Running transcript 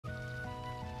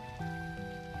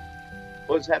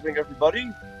What's happening, everybody?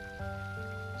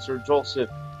 Sir Joseph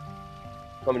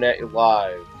coming at you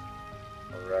live.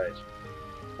 Alright.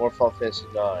 More Final Fantasy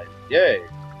IX. Yay!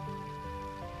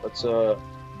 Let's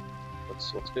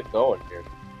get going here.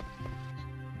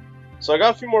 So I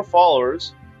got a few more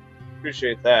followers.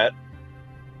 Appreciate that.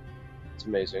 It's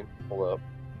amazing. Hold up.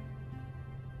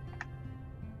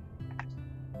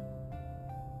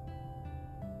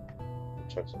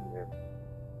 Check something here.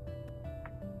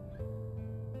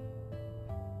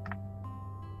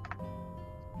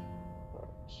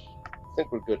 I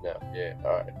think we're good now. Yeah,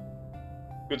 alright.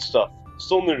 Good stuff.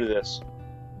 Still new to this.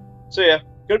 So yeah,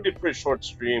 gonna be a pretty short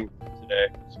stream today.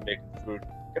 Just making food.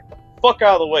 Get the fuck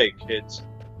out of the way, kids.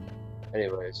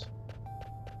 Anyways.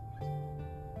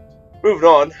 Moving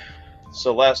on.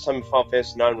 So last time in Final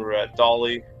Fantasy IX we were at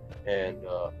Dolly, and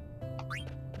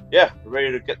yeah, we're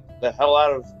ready to get the hell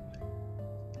out of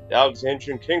the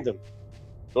Alexandrian Kingdom.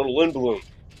 Go to Lindblum.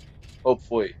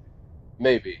 Hopefully.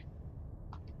 Maybe.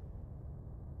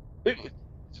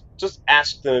 Just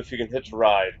ask them if you can hitch a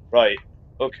ride. Right.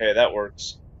 Okay, that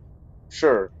works.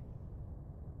 Sure.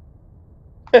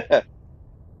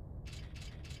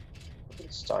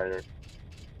 Steiner.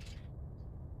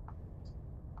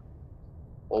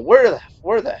 Well,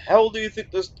 where the hell do you think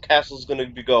this castle's gonna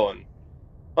be going?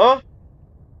 Huh?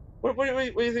 What do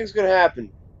you think is gonna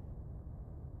happen?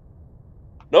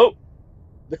 Nope.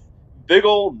 Big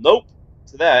old nope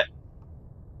to that.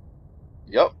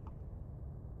 Yep.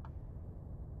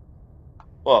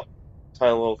 Well,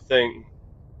 tiny little thing.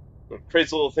 It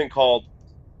creates a little thing called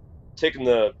taking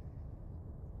the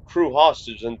crew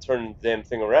hostage and turning the damn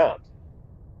thing around.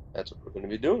 That's what we're gonna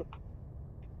be doing.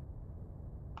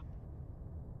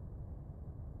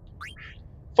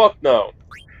 Fuck no.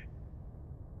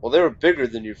 Well, they were bigger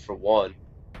than you for one.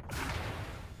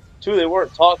 Two, they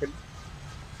weren't talking.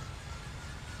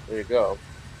 There you go.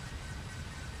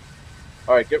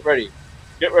 Alright, get ready.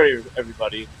 Get ready,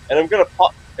 everybody. And I'm gonna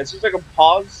pause. And since I can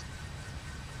pause,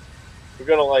 we're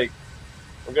gonna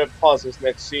pause this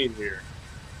next scene here.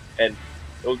 And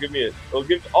it'll give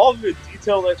all of you a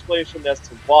detailed explanation as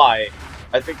to why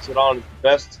I think Zidane is the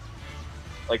best,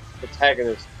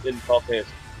 protagonist in Final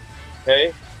Fantasy.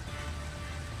 Okay?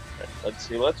 Right, let's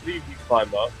see. Let's VV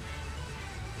climb up.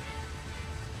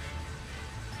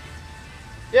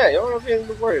 Yeah, you don't have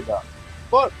anything to worry about.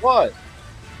 What? Right,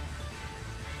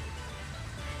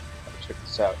 check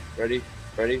this out. Ready?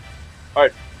 Ready?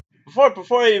 Alright.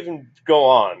 Before I even go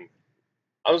on,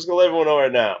 I'm just gonna let everyone know right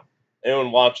now.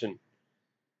 Anyone watching.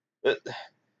 That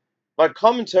my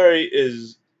commentary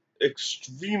is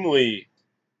extremely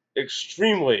what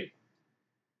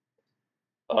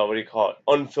do you call it?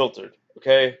 Unfiltered.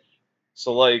 Okay?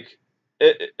 So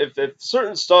if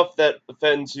certain stuff that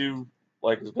offends you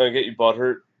is gonna get you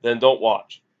butthurt, then don't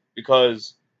watch.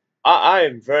 Because I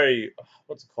am very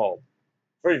what's it called?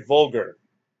 Very vulgar.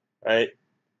 Right?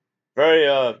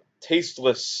 Very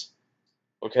tasteless.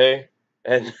 Okay?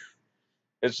 And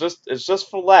it's just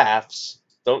for laughs.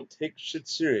 Don't take shit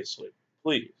seriously.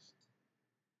 Please.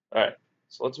 Alright,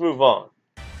 so let's move on.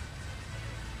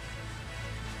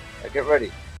 Now get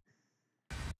ready.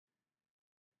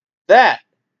 That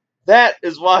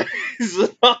is why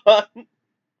Zidane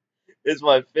is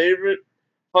my favorite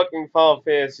fucking Final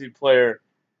Fantasy player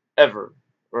ever.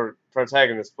 Or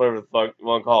protagonist, whatever the fuck you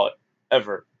want to call it.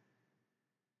 Ever.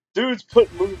 Dude's put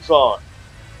moves on.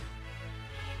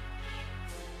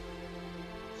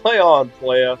 Play on,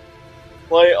 playa.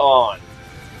 Play on.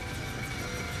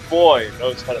 Boy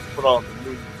knows how to put on the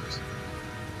moves.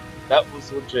 That was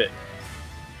legit.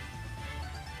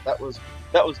 That was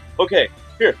okay.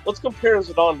 Here, let's compare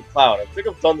Zidane to Cloud. I think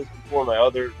I've done this before in my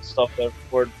other stuff that I've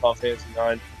recorded Final Fantasy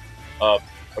IX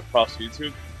across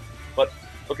YouTube. But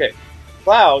okay,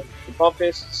 Cloud in Final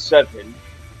Fantasy VII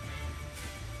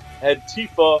had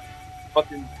Tifa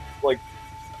fucking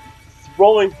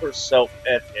throwing herself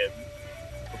at him.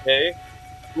 Okay,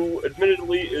 who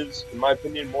admittedly is, in my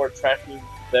opinion, more attractive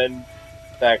than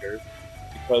Dagger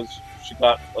because she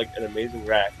got an amazing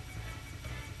rack.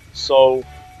 So,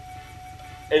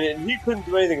 and he couldn't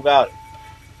do anything about it.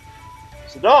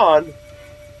 Zidane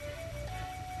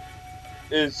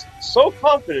is so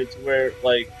confident to where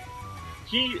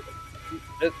he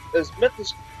has met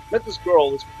this girl,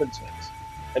 this princess,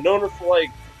 and known her for a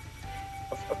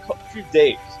few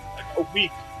days, a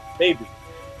week maybe,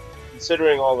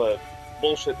 considering all the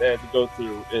bullshit they had to go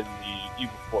through in the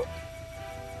evil port.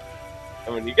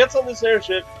 And when he gets on this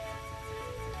airship,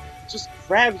 just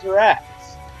grabs her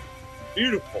ass.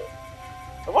 Beautiful.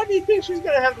 And why do you think she's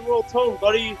gonna have the royal tone,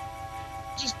 buddy?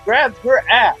 Just grabbed her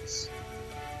ass.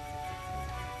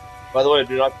 By the way, I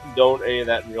do not condone any of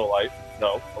that in real life.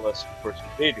 no, unless of course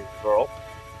you're dating a girl,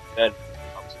 then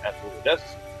it's absolutely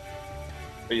necessary.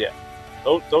 But yeah,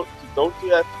 don't do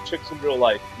that to chicks in real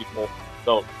life, people.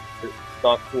 Don't. It's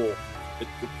not cool.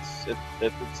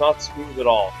 It's not smooth at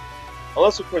all.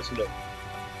 Unless of course you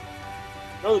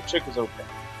know the chick is okay.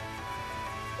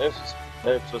 And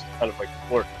it's just kind of like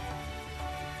flirt.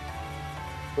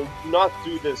 So do not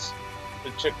do this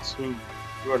to chicks who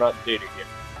you are not dating yet.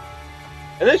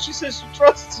 And then she says she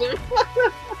trusts him.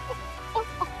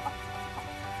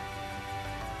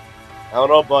 I don't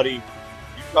know, buddy. You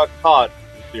got caught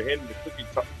with your hand in the cookie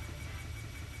truck.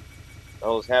 What the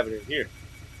hell is happening here?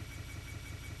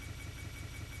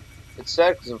 It's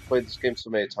sad because I've played this game so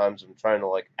many times. I'm trying to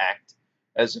like act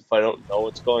as if I don't know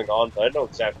what's going on, but I know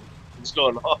exactly what's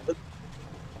going on.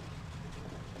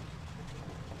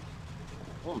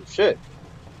 Oh shit.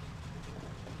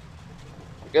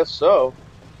 I guess so.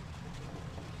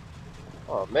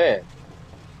 Oh man.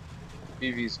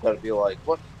 BB's gotta be like,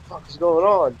 what the fuck is going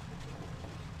on?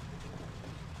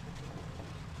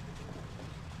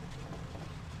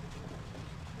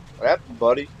 What happened,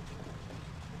 buddy?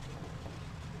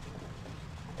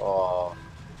 Aw.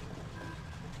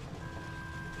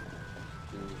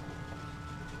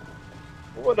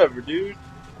 Whatever, dude.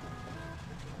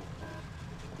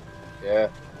 Yeah.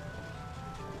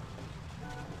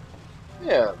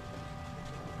 Yeah.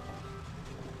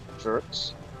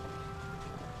 Jerks.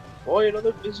 Well, you know,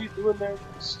 they're busy doing their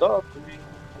stuff. Maybe,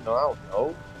 you know, I don't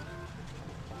know.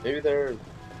 Maybe they're,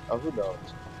 oh, who knows?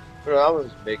 But I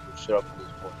was making shit up at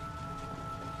this point.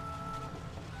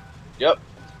 Yep,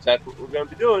 that's exactly what we're gonna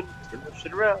be doing. Turn that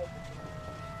shit around.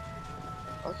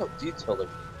 I like how detailed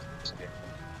everything is in this game.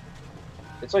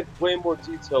 It's like way more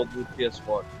detailed than the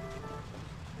PS1.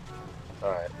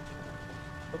 Alright.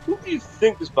 Who do you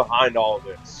think is behind all of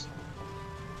this?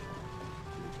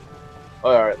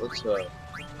 Alright, let's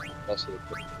mess with it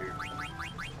here.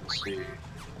 Let's see.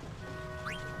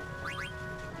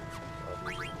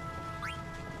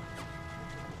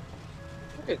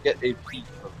 I think I get a peek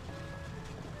from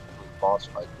the boss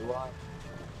fight, do I?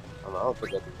 I don't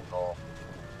think I do at all.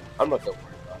 I'm not gonna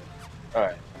worry about it.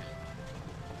 Alright.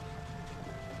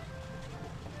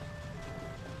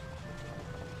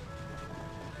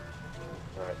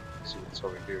 Alright, let's see what's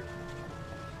over here.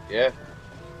 Yeah.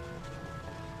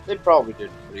 They probably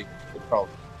did pretty. They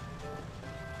probably.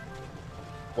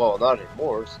 Well, not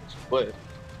anymore since you quit.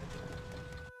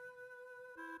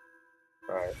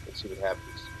 Alright, let's see what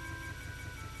happens.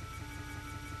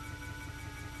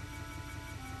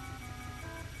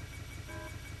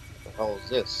 What the hell is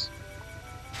this?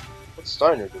 What's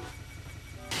Steiner doing?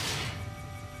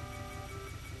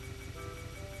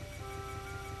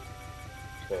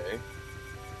 Okay.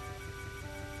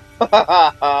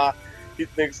 He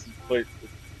thinks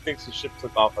the ship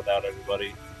took off without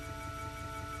everybody.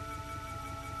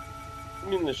 I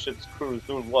mean the ship's crew is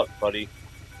doing what, buddy?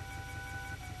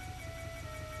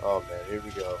 Oh man, here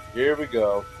we go. Here we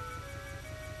go.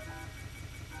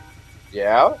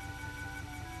 Yeah?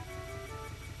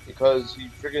 Because he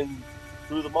friggin'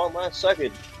 threw them on last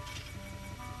second.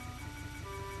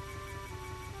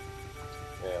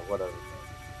 Yeah, whatever.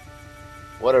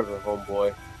 Whatever,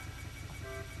 homeboy.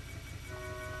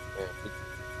 Yeah.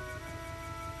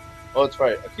 Oh, that's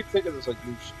right. I keep thinking there's like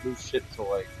new shit to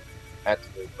like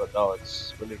activate, but no,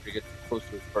 it's whenever you get close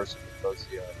to a person, it does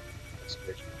the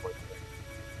exclamation point thing.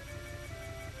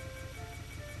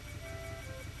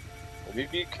 Well,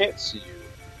 maybe you can't see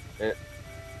you.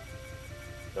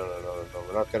 No,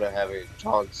 we're not gonna have a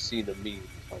John Cena meme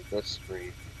on this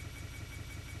screen.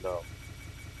 No.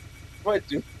 I might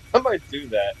do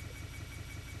that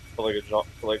for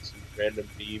like some random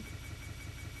meme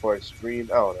for a stream.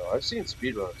 I don't know. I've seen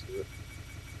speedruns do it.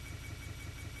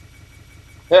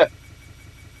 Heh.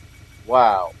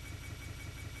 Wow.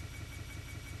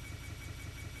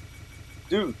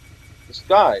 Dude, this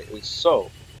guy is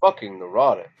so fucking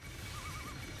neurotic.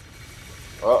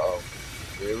 Uh-oh.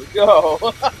 Here we go.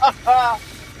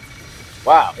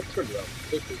 Wow, it turned around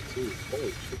quickly too.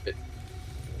 Holy shit.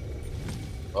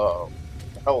 Uh-oh.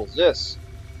 What the hell is this?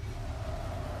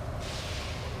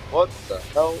 What the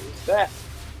hell is that?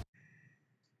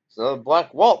 It's another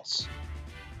black waltz.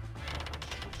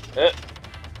 Eh.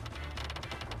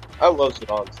 I love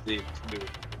Zidane's theme too.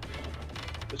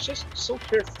 It's just so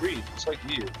carefree, just like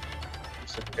you.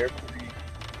 Just a carefree,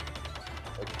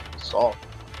 like, song.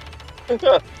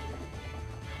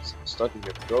 Stuck in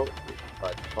your throat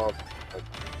by the pump. Like,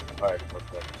 alright,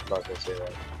 okay. I'm not gonna say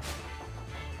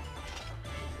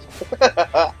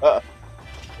that.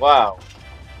 Wow.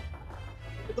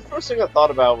 But the first thing I thought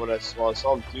about when I saw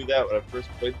him do that when I first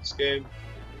played this game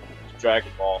was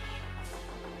Dragon Ball.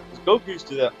 Because Goku used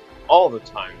to do that all the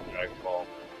time in Dragon Ball.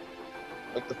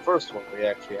 Like the first one where he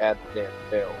actually had the damn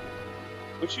tail.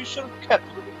 Which you should have kept.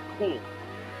 It would have been cool.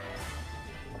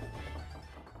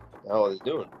 What the hell are they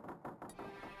doing? What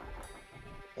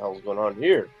the hell is going on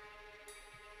here?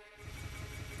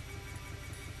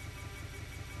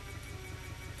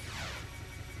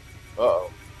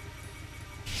 Uh-oh.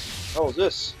 What was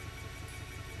this?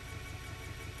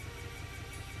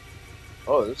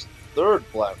 Oh, this third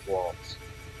black waltz.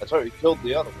 That's right, we killed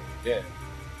the other one. Yeah.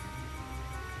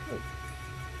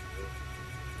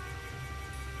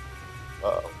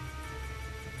 Uh-oh.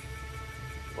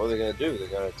 What are they gonna do? They're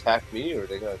gonna attack me, or are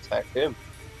they gonna attack him?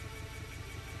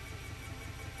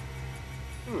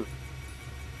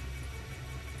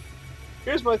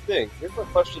 Here's my thing. Here's my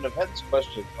question. I've had this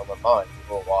question on my mind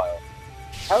for a while.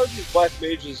 How do these black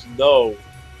mages know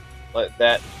like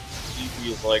that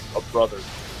Eevee is like a brother?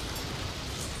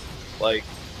 Like,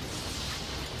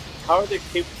 how are they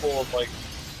capable of like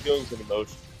feelings and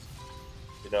emotions?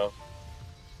 You know?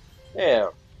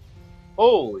 Damn.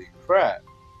 Holy crap.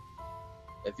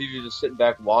 If Eevee's just sitting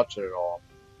back watching it all.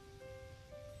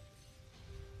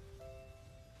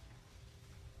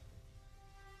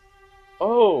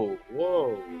 Oh,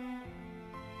 whoa.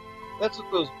 That's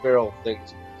what those barrel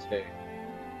things contain.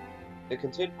 They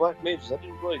contain black mages. I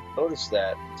didn't really notice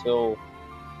that until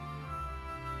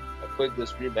I played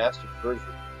this remastered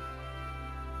version.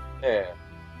 Man.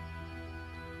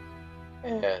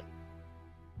 Man.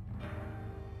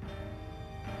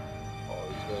 Oh,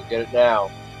 he's gonna get it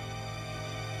now.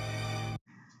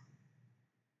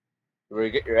 You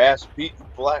ready to get your ass beat, you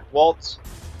black waltz?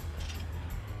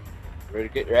 You ready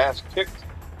to get your ass kicked?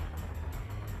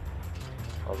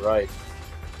 Alright.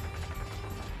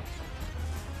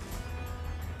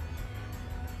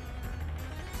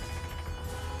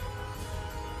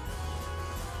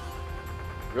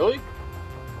 Really?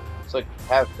 It's like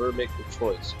have her make the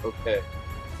choice. Okay.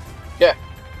 Yeah, at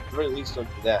the very least don't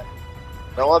do that.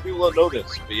 Now a lot of people don't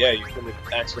notice, but yeah, you can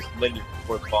access the menu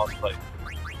before the boss fight.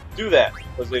 Do that,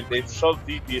 because they've shoved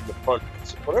VP in the front.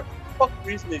 So whatever the fuck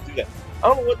reason they do that. I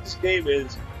don't know what this game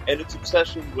is, and its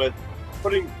obsession with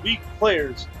putting weak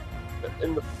players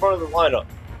in the front of the lineup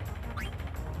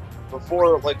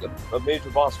before like a major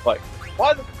boss fight.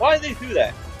 Why do they do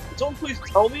that? Can someone please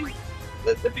tell me?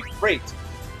 That'd be great.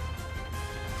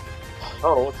 I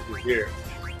don't know what to do here.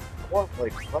 I want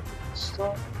like weapons and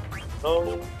stuff.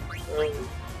 No.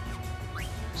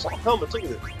 Stop helmets, look at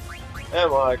this.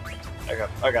 And like I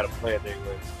got a plan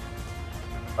anyways.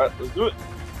 Alright, let's do it.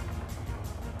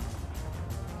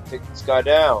 Take this guy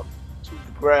down to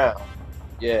the ground.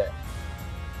 Yeah.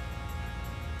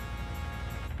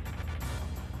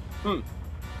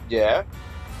 Yeah.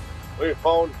 Well, you're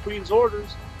following the Queen's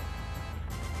orders.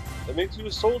 That makes you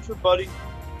a soldier, buddy.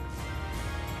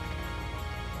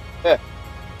 Yeah.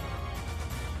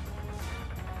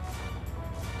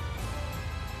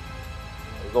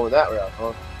 You're going that route,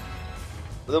 huh?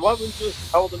 But then why wouldn't you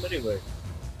just tell them anyway?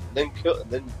 And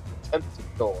then attempt to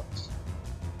kill us.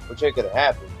 Which ain't gonna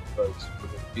happen because we're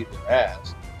gonna beat their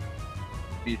ass.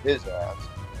 Beat his ass.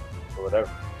 Or whatever.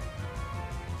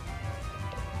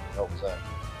 What was that?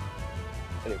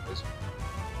 Anyways.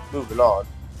 Moving on.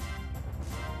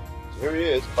 So here he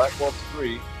is, Black Waltz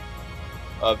 3.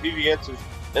 VV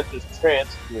enters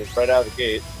trance right out of the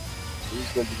gate. So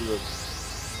he's going to be doing a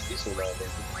decent amount of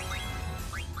damage.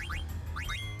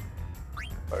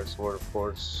 Fire Sword, of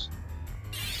course.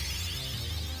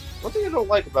 One thing I don't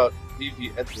like about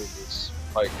VV entering this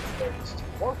fight is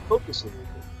more focusing with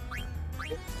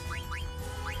it.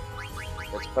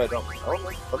 That's quite dumb. I don't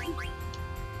like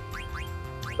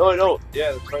No, I don't.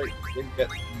 Yeah, that's right. I didn't get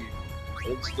I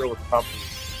didn't steal the proper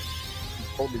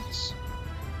components,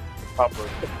 the proper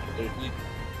equipment that I need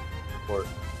for it.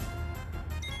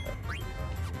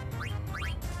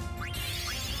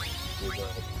 We're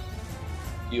gonna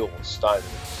deal with Steiner.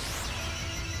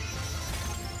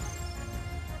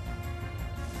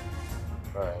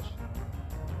 Alright.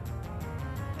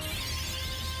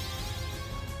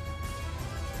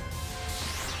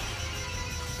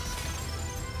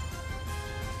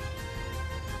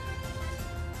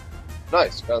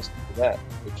 Nice, gotta stick with that.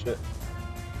 Good shit.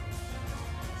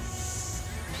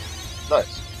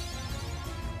 Nice.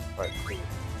 Alright, cool.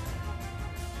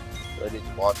 I need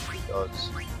to watch what he does.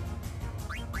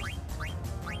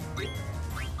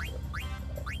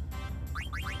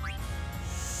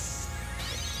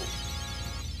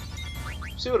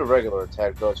 See what a regular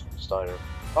attack does from Steiner.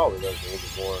 Probably does a little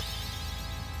bit more.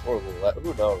 Or a little less.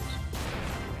 Who knows?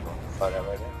 We'll find out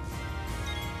right now.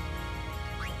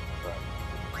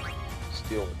 Right.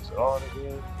 Steel is on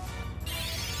again.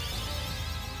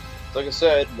 Like I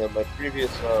said in my previous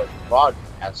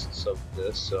broadcasts of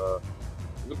this, I'm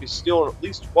gonna be stealing at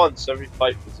least once every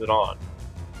fight with Zidane.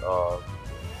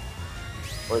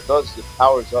 When it does, it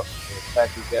powers up the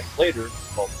attack you get later,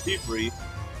 called Thievery,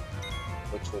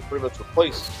 which will pretty much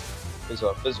replace his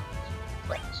physical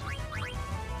attacks.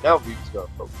 Now Reed's gonna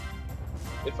focus,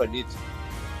 if I need to.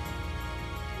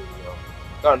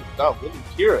 Got Living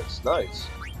Curious, nice.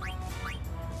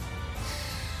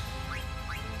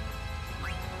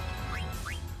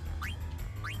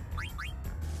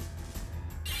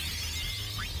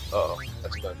 Uh oh,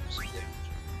 that's gonna do some damage.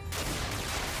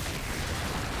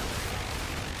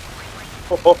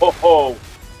 Ho ho ho ho!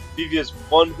 Phoebe has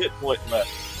 1 hit point left.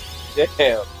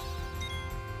 Damn.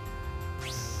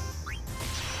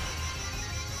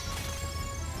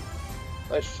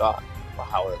 Nice shot.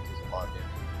 Wow, that does a lot of damage.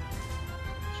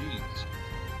 Jeez.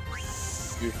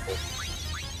 Beautiful.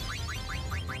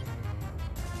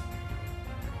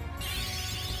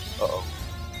 Uh-oh.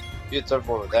 He hits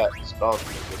everyone with that. His bomb's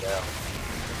gonna go down.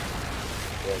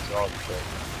 Yeah, it's all good.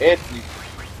 And he...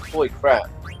 Holy crap.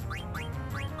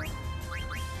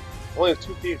 Only have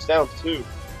 2 Phoenix down, too.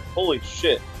 Holy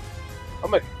shit. I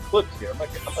might get clipped here. I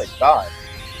might die.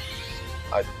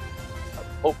 I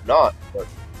hope not, but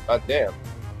goddamn.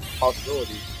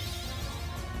 Possibility.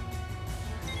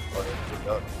 Oh, they're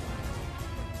done.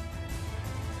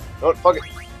 No, fuck it.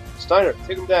 Steiner,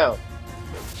 take him down.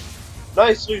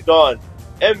 Nicely done.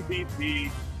 MVP.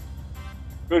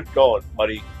 Good going,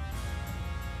 buddy.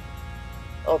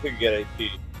 I don't think you get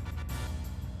AP.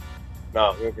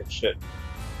 Nah, we don't get shit.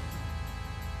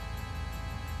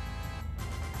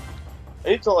 I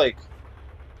need to, like,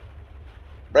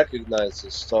 recognize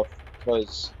this stuff,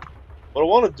 because what I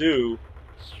want to do,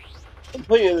 I'm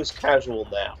playing this casual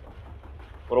now.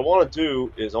 What I want to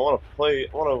do is I want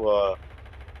to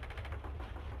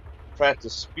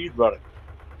practice speedrunning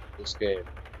this game.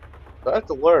 But I have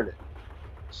to learn it.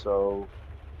 So,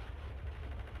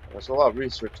 there's a lot of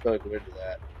research going to go into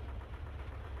that.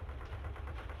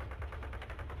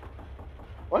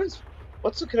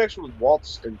 What's the connection with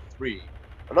waltz and 3?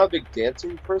 I'm not a big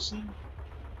dancing person,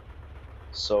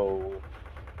 so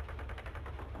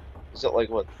is it like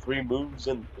what 3 moves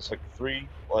and it's like 3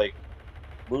 like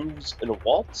moves in a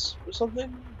waltz or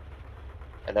something?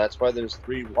 And that's why there's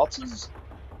 3 waltzes?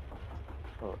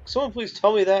 Oh, someone please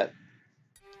tell me that.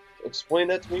 Explain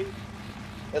that to me.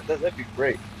 That'd be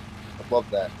great. I'd love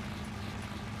that.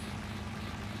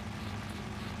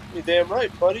 You're damn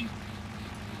right, buddy.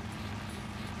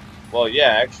 Well,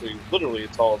 yeah, actually, literally,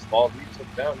 it's all his fault. He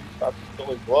took down. He got the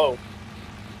killing blow.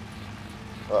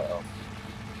 Uh-oh.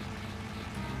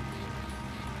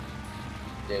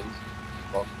 Yeah, he's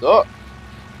fucked up.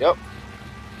 Yep.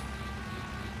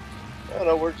 I don't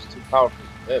know, we're just too powerful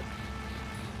for him.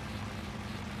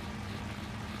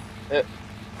 Hit.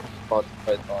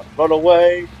 Python. Run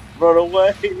away! Run away!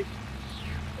 I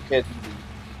can't do the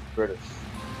British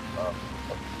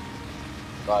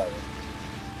violence.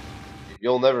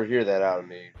 You'll never hear that out of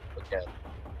me again.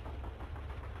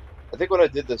 I think when I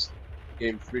did this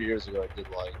game 3 years ago, I did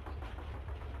like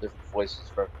different voices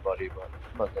for everybody, but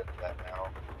I'm not gonna do that now.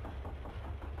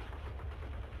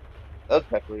 That was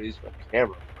back when I used my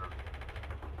camera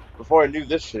before I knew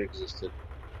this shit existed.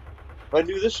 If I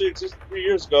knew this shit existed 3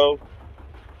 years ago,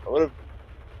 I would have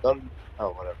done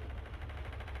whatever.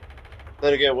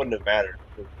 Then again, it wouldn't have mattered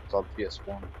if it was on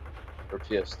PS1 or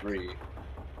PS3.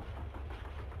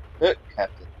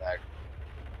 Captain Bag.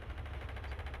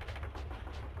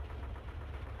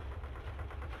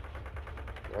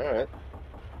 Alright.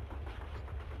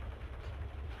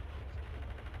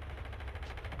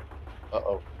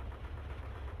 Uh-oh.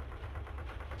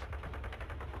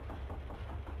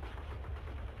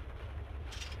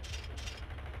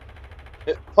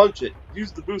 Punch it.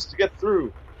 Use the boost to get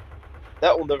through.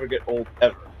 That will never get old,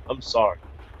 ever. I'm sorry.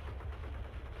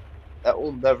 That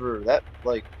will never... That,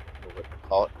 like... What do you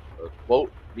call it? A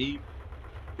quote, meme,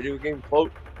 video game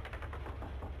quote,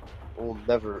 will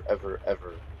never, ever,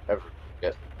 ever, ever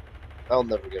get. That'll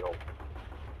never get old.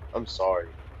 I'm sorry.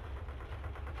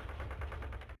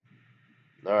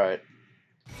 Alright.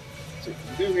 So, what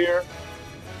you can do here.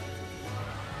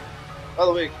 By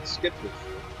the way, you can skip this.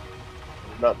 I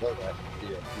did not know that.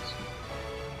 Yeah,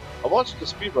 I watched the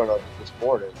speedrun of it this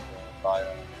morning by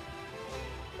a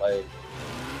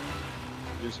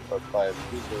user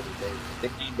named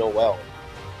Nikki Noel.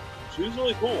 She was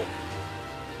really cool.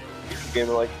 Beat the game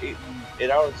in like 8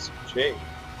 hours change.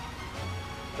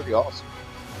 Pretty awesome.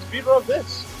 Speedrun of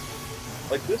this.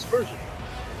 Like this version.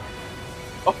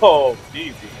 Oh,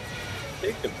 Phoebe.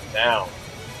 Take him down.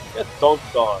 Get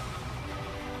dunked on.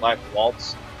 Black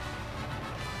Waltz.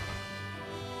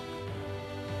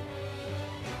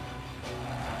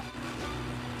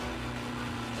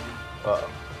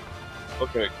 Uh-oh.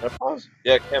 Okay, wait, can I pause?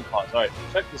 Yeah, I can pause. Alright,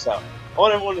 check this out. I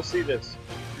want everyone to see this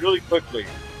really quickly.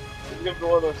 This is gonna be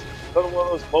another one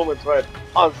of those moments where I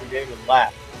pause the game and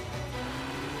laugh.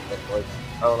 Like,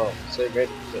 I don't know, say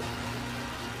random shit.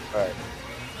 Alright.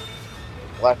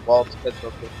 Black waltz, catch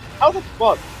up. How the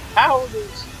fuck? How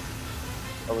does...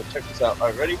 I'm gonna check this out.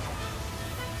 Alright, ready?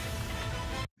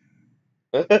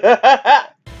 Look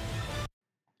at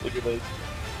this.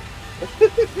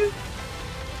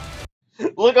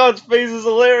 Look how his face is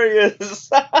hilarious!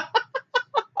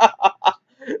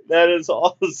 That is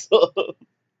awesome.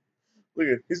 Look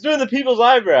at, he's doing the people's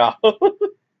eyebrow. You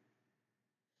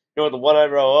know, with the one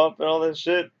eyebrow up and all that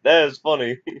shit. That is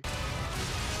funny.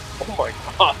 Oh my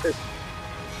god. I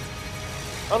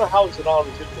don't know how Zidane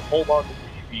was able to hold on to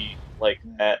Vivi like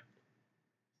that.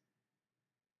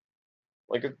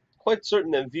 Like, I'm quite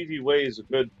certain that Vivi weighs a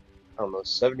good, I don't know,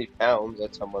 70 pounds.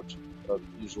 That's how much a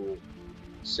usual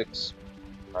 6,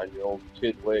 9-year-old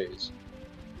kid weighs.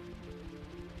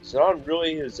 Zidane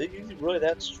really, is he really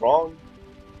that strong?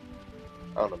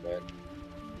 I don't know, man.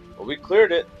 Well, we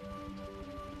cleared it.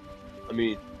 I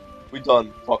mean, we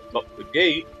done fucked up the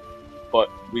gate, but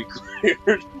we cleared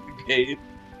the gate.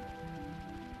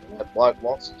 And that black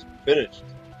waltz is finished.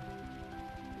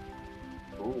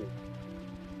 Ooh.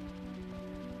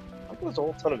 I think there's a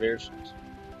whole ton of airships.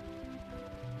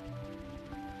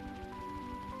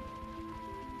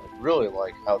 I really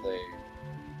like how the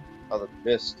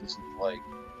mist isn't like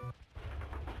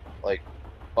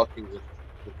fucking with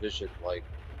the vision like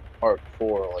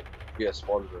hardcore like the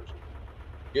PS1 version.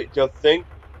 You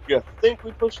think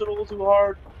we pushed it a little too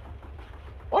hard?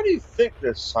 Why do you think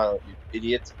they're silent, you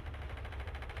idiot?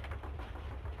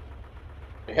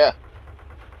 Yeah,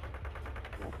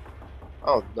 I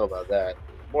don't know about that.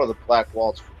 More the black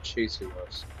waltz for chasing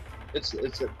us. It's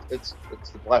the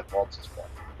black waltz's fault.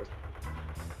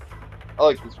 I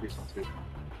like this reason too.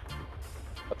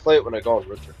 I play it when I go on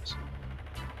road trips.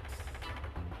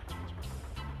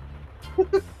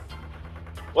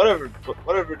 Whatever,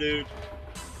 dude.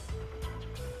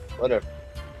 Whatever.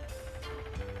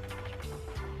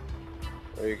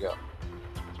 There you go.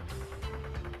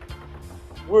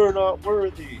 We're not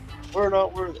worthy. We're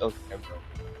not worthy. Okay, I'm done.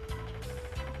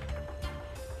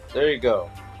 There you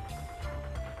go.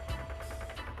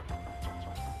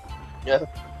 Yeah.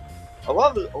 A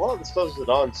lot of the stuff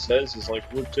Zidane says is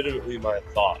like legitimately my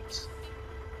thoughts.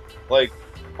 Like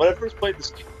when I first played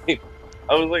this game,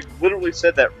 I was like literally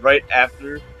said that right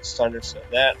after Steiner said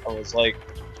that. I was like,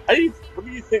 what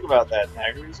do you think about that,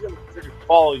 Hacker? He's gonna freaking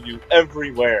follow you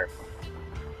everywhere.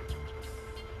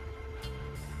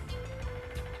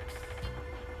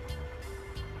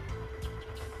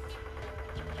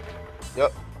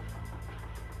 Yep.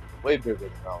 Way bigger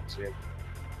than Alexander.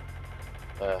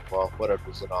 Well,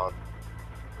 whatever, Zidane.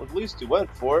 Well, at least you went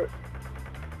for it.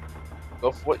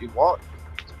 Go for what you want.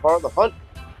 It's part of the hunt.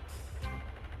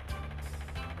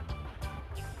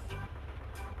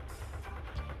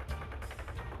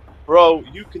 Bro,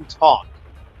 you can talk.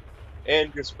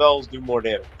 And your spells do more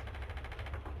damage.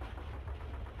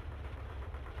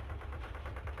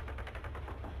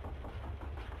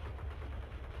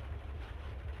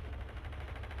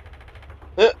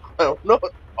 I don't know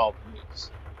what the problem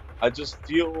is. I just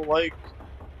feel like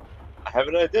I have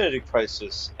an identity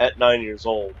crisis at 9 years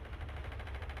old.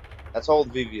 That's how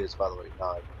old Vivi is, by the way,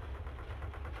 9.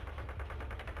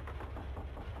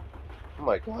 Oh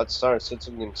my god, Steiner said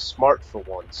something smart for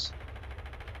once.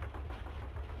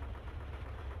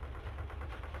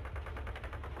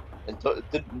 And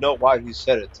didn't know why he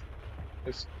said it.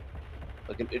 It's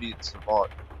like an idiot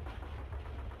savant.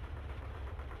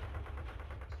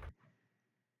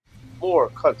 More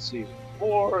cutscene,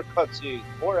 more cutscene,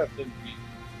 more FMV.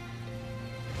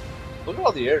 Look at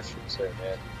all the airships there,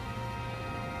 man.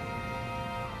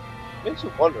 Makes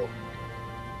you wonder.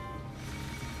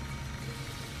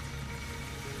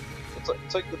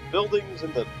 It's like the buildings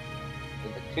and the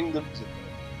kingdoms and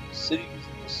the cities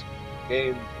in this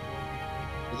game.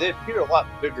 They appear a lot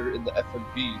bigger in the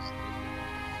FMVs.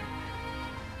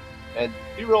 And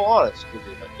be real honest with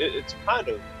you, it was kind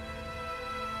of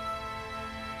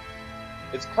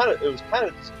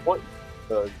disappointing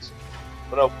because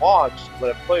when I played for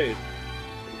the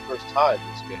first time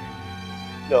this game,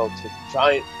 you know, it's a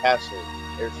giant castle,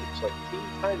 airships like teeny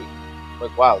tiny. I'm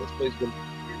like, wow, this place is gonna be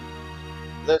weird.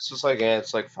 And then it's just like,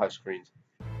 it's like 5 screens.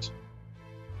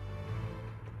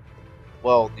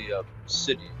 Well, the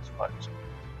city is 5 screens,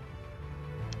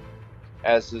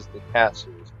 as is the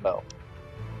castle as well.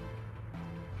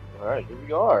 All right, here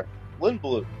we are,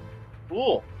 Lindblum.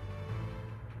 Cool.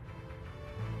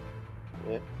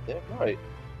 Yeah, damn right.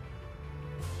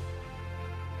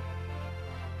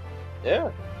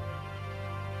 Yeah.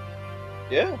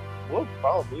 Yeah. Well,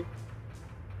 probably.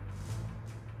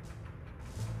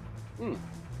 Hmm.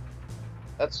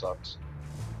 That sucks.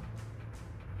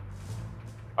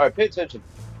 Alright, pay attention.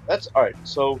 That's alright,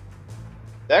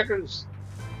 Dagger's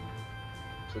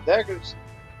Dagger's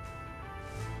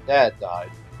dad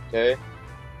died, okay?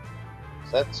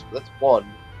 So that's one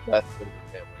death in the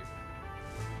family.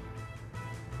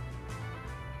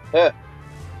 Heh,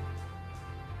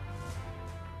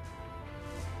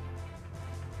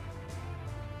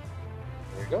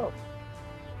 there you go.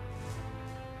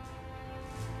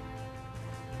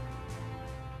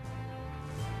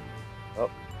 Oh,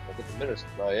 I get the minister.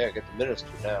 Oh yeah, I get the minister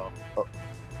now. Oh.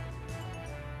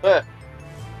 Heh.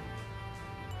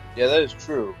 Yeah, that is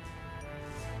true.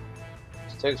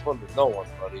 It takes one to know one,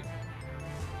 buddy.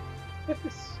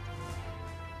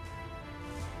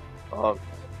 um,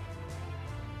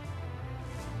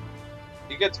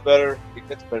 he gets better. He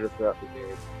gets better throughout the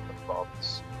game. I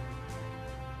promise.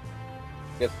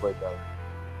 He gets way better.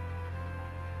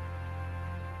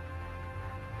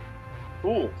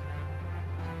 Cool.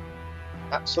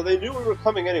 So they knew we were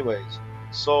coming anyways.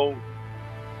 So,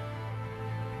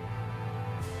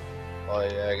 oh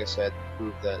yeah, I guess I had to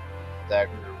prove that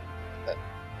dagger,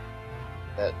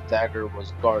 that dagger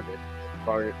was Garnet, and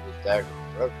Garnet was dagger.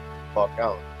 Whatever the fuck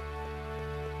out.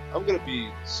 I'm gonna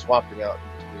be swapping out in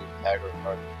between dagger and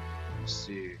Garnet. Let's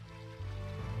see.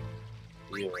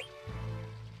 Yeah.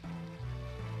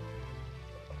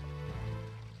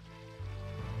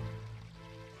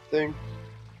 I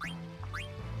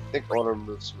think I want to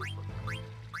remove some.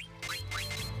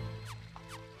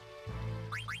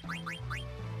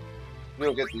 We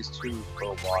don't get these two for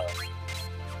a while.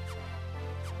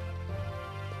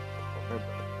 I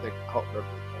don't remember.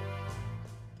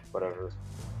 Whatever.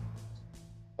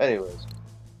 Anyways.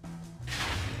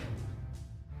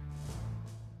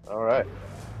 Alright.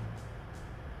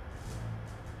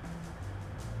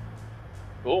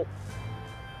 Cool.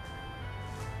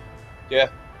 Yeah.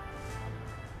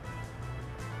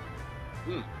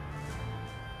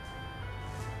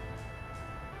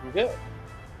 Okay.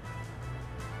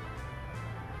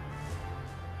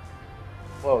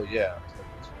 Well, yeah.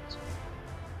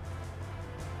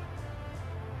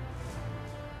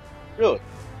 Really?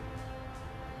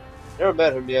 Never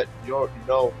met him yet. You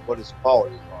know what his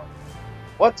qualities are.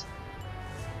 What?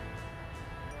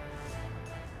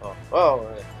 Oh, well,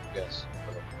 I guess.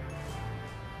 Whatever.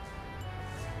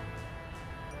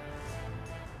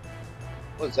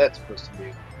 What is that supposed to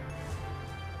mean?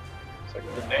 It's like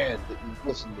a demand that you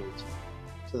listen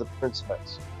to the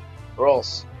princess, or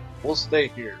else we'll stay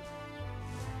here.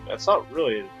 That's not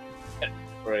really a threat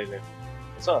or anything.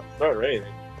 It's not a threat or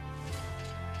anything.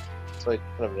 It's like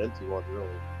kind of an empty one, really.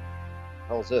 What the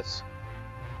hell is this?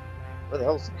 Where the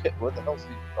hell's the king? What the hell's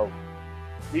the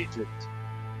regent?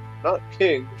 Not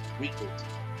king, regent.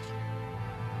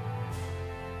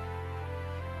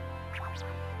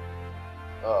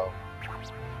 Oh,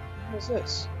 what is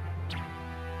this?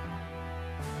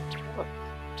 What?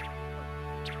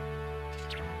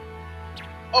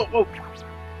 Oh, whoa!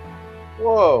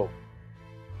 Whoa!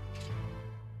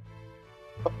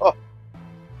 Oh,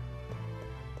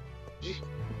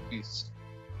 jeez.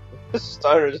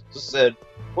 Steiner just said,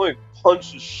 "Boy,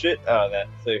 punch the shit out of that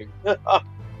thing."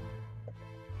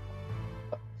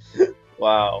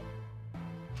 Wow.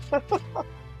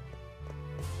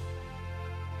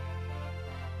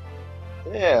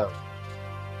 Damn.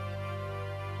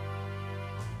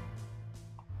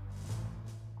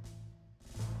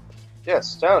 Yeah,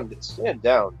 stand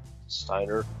down,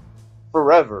 Steiner.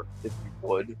 Forever, if you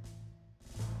would.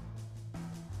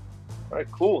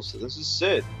 Alright, cool. So this is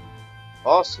Sid.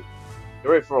 Awesome. Get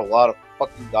ready for a lot of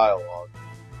fucking dialogue.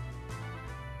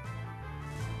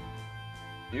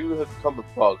 You have become a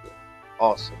bug.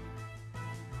 Awesome.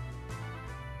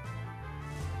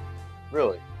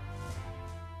 Really?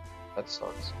 That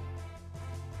sucks.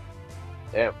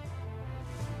 Damn.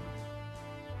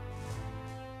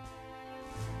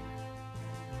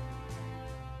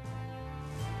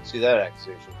 See that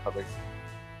accusation coming.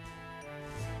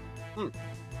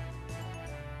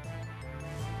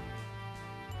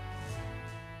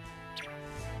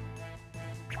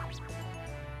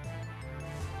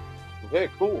 Okay,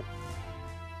 cool.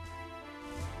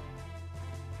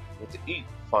 Get to eat,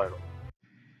 finally.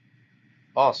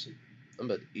 Awesome. I'm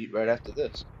about to eat right after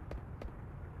this.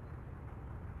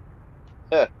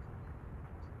 Heh.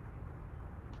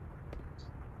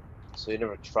 So you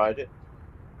never tried it?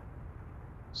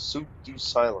 Soup through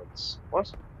silence.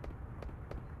 What?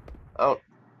 I don't.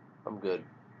 I'm good.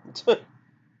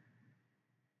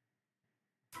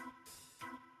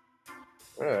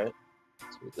 Alright.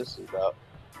 Let's See what this is about.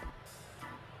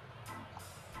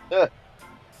 Yeah.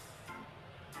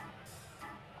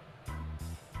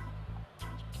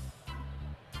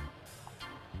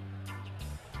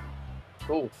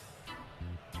 Cool.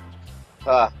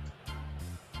 Ah.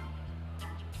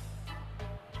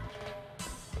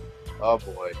 Oh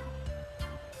boy.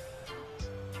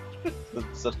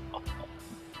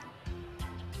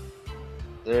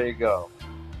 There you go.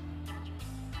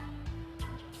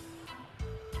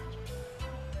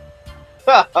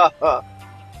 Ha ha ha.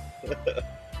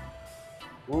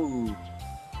 Ooh.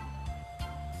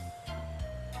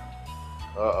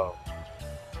 Uh-oh.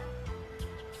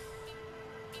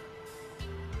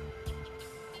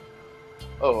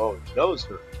 Oh, he knows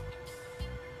her.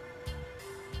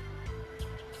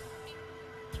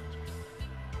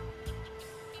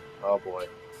 Oh boy.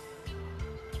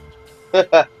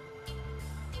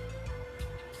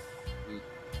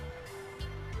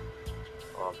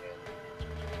 Oh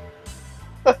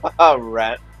man.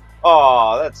 Rat.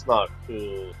 Oh, that's not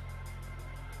cool.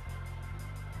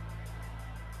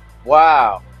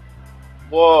 Wow.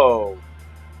 Whoa.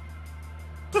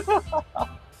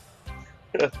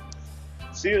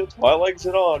 See, that's why I likes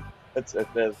it on. That's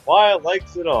why I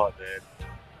likes it on, man.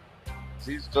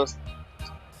 He's just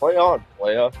play on,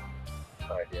 playa.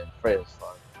 Alright, yeah, Freya's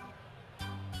fine.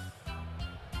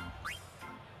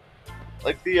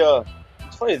 Like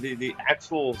it's funny, the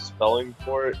actual spelling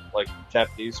for it, like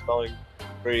Japanese spelling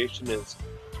variation is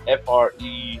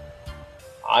Freija,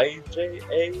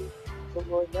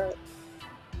 something like that.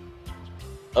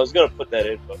 I was gonna put that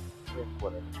in, but yeah,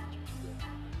 whatever.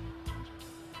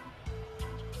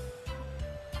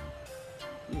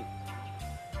 Hmm.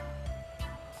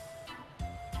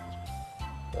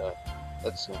 Yeah,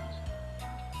 that sucks.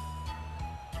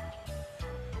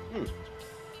 Hmm.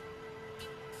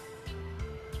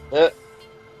 Yeah.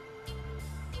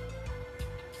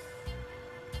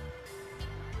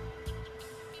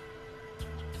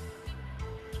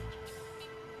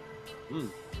 Hmm.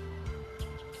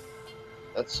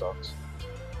 That sucks.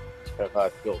 It's kind of how I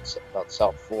feel about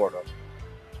South Florida.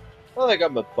 I think I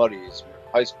got my buddies,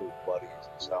 my high school buddies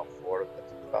in South Florida.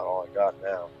 That's about all I got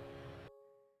now.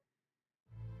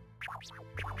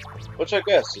 Which I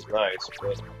guess is nice,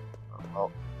 but I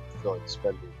don't feel like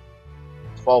spending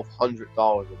 $1,200 a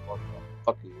month on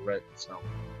fucking rent in South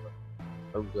Florida.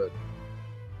 I'm good.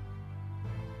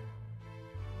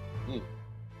 Hmm.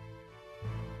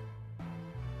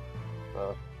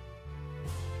 Of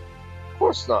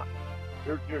course not.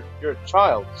 You're a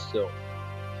child still.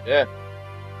 Yeah,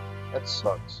 that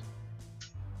sucks.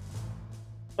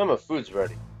 Oh, my food's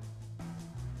ready.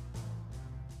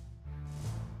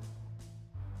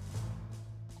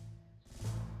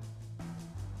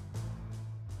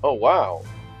 Oh wow.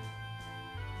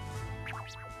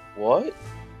 What?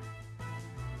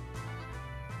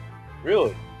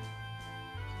 Really?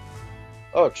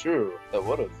 Oh, true. That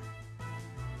would have.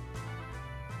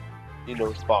 He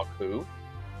knows Baku.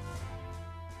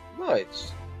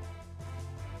 Nice.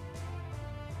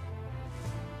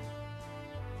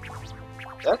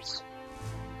 That's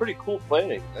pretty cool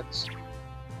planning. That's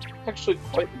actually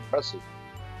quite impressive.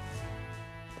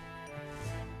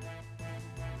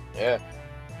 Yeah.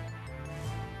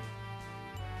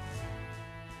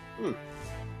 Hmm.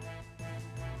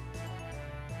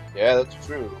 Yeah, that's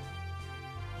true.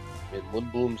 I mean,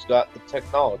 Lindblum's got the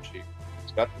technology.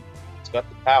 It's got the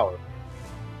power.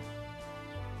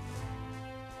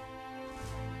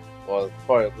 Well,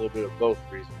 probably a little bit of both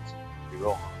reasons, to be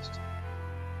real honest.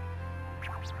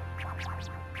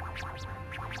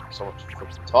 So much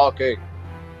freaking talking.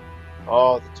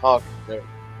 Oh, the talking never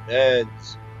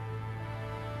ends.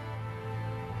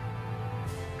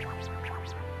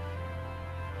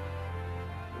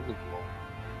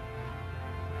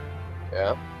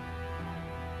 Yeah.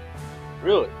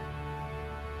 Really?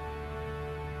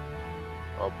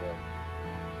 Oh boy.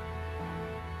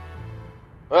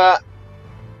 Ah!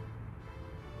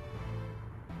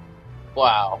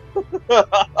 Wow.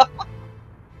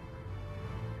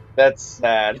 That's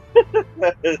sad.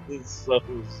 That is so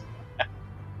sad.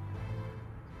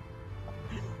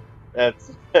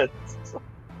 That's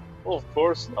well, of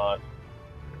course not.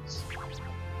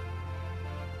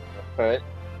 Alright.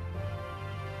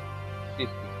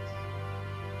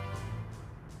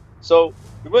 So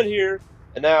we went here,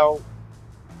 and now,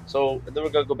 and then we're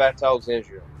gonna go back to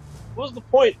Alexandria. What was the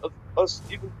point of us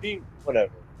even being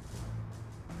whatever?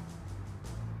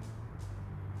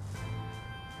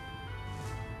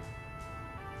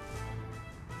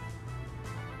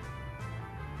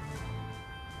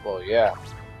 Well, yeah,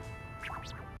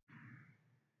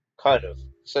 kind of.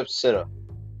 Except Cinna.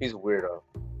 He's a weirdo.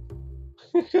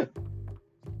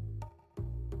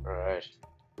 Alright.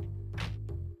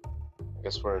 I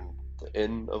guess we're in the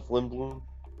inn of Lindblum.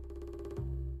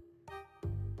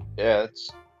 Yeah,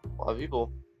 it's a lot of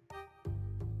people.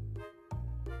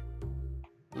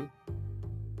 Hmm.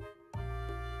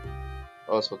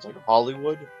 Oh, so it's like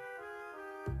Hollywood?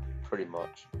 Pretty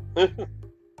much.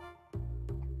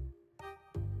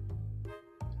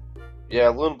 Yeah,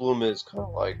 Lindblum is kind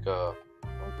of like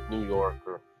New York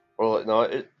or like, no,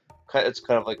 it's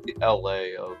kind of like the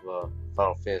LA of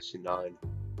Final Fantasy IX,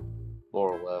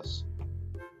 more or less.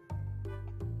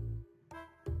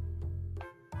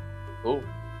 Oh,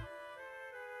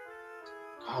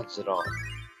 God, Zidane.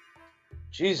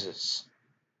 Jesus.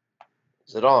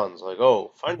 Zidane's like,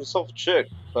 oh, find yourself a chick,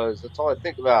 because that's all I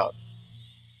think about.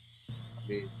 I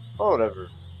mean, oh, whatever.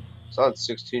 Son's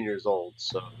 16 years old,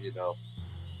 so, you know,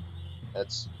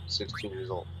 that's 16 years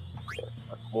old. Yeah,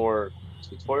 more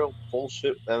tutorial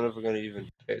bullshit that I'm never going to even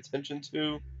pay attention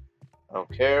to. I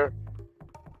don't care.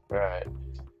 Alright,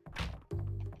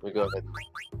 let me go ahead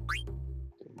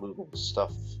and move on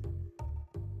stuff.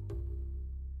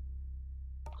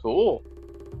 Cool.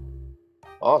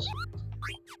 Awesome.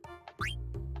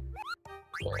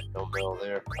 Alright, no mail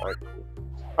there. Alright, cool.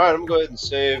 Alright, I'm gonna go ahead and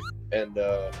save and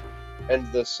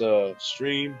end this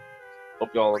stream.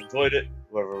 Hope y'all enjoyed it,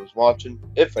 whoever was watching,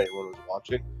 if anyone was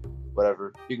watching,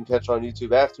 whatever. You can catch on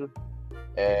YouTube after,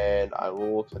 and I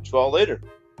will catch you all later.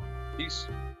 Peace.